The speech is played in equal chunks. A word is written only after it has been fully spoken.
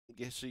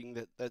guessing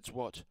that that's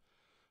what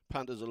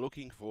punters are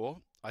looking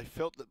for. I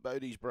felt that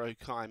Bodie's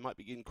Broke High might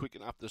begin quick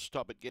enough to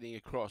stop it getting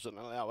across and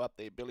allow Up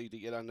There Billy to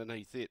get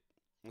underneath it.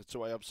 That's the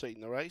way I've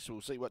seen the race. We'll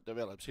see what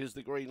develops. Here's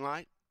the green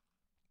light.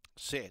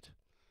 Set.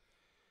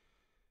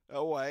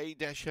 Away,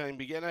 Dash Home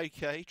began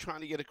okay, trying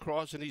to get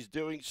across, and he's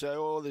doing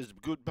so. Oh, there's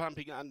good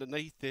bumping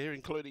underneath there,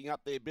 including Up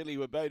There Billy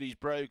with Bodie's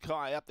Broke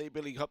High. Up There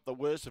Billy got the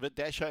worst of it.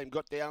 Dash Home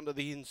got down to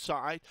the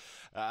inside.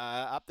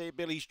 Up There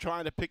Billy's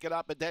trying to pick it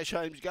up, but Dash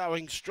Home's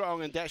going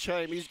strong, and Dash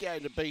Home is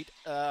going to beat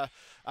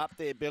Up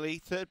There Billy.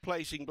 Third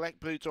placing Black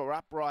Boots or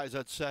Uprise,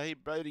 I'd say.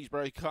 Bodie's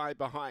Broke High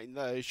behind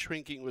those.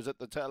 Shrinking was at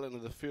the tail end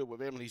of the field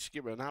with Emily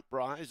Skipper and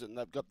Uprise, and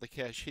they've got the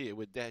cash here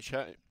with Dash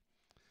Home.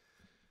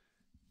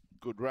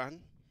 Good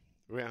run.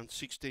 Around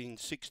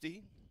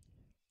 1660.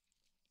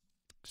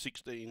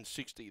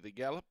 1660 the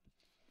gallop.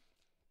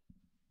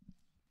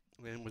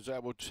 And was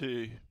able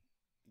to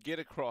get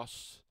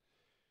across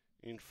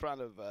in front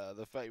of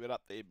the favourite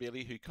Up There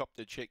Billy, who copped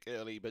a check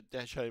early, but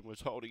Dash Home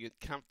was holding it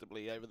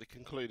comfortably over the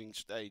concluding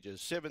stages.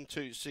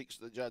 7-2-6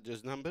 the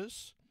judges'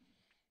 numbers.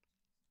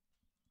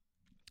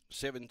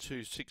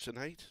 7-2-6 and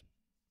 8.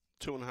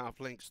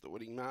 2.5 lengths the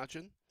winning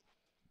margin.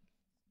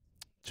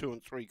 2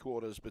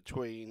 3/4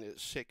 between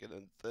second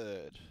and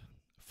third.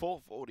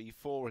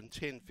 4:44 and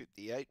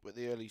 10:58 with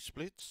the early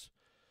splits.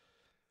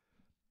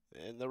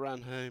 And the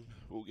run home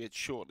we'll get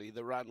shortly.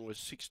 The run was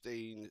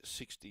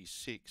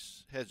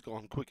 16:66. Has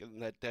gone quicker than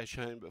that Dash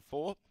Home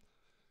before.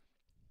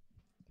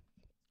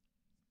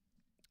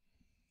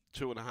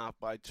 2.5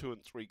 by 2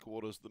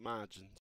 3/4 the margin.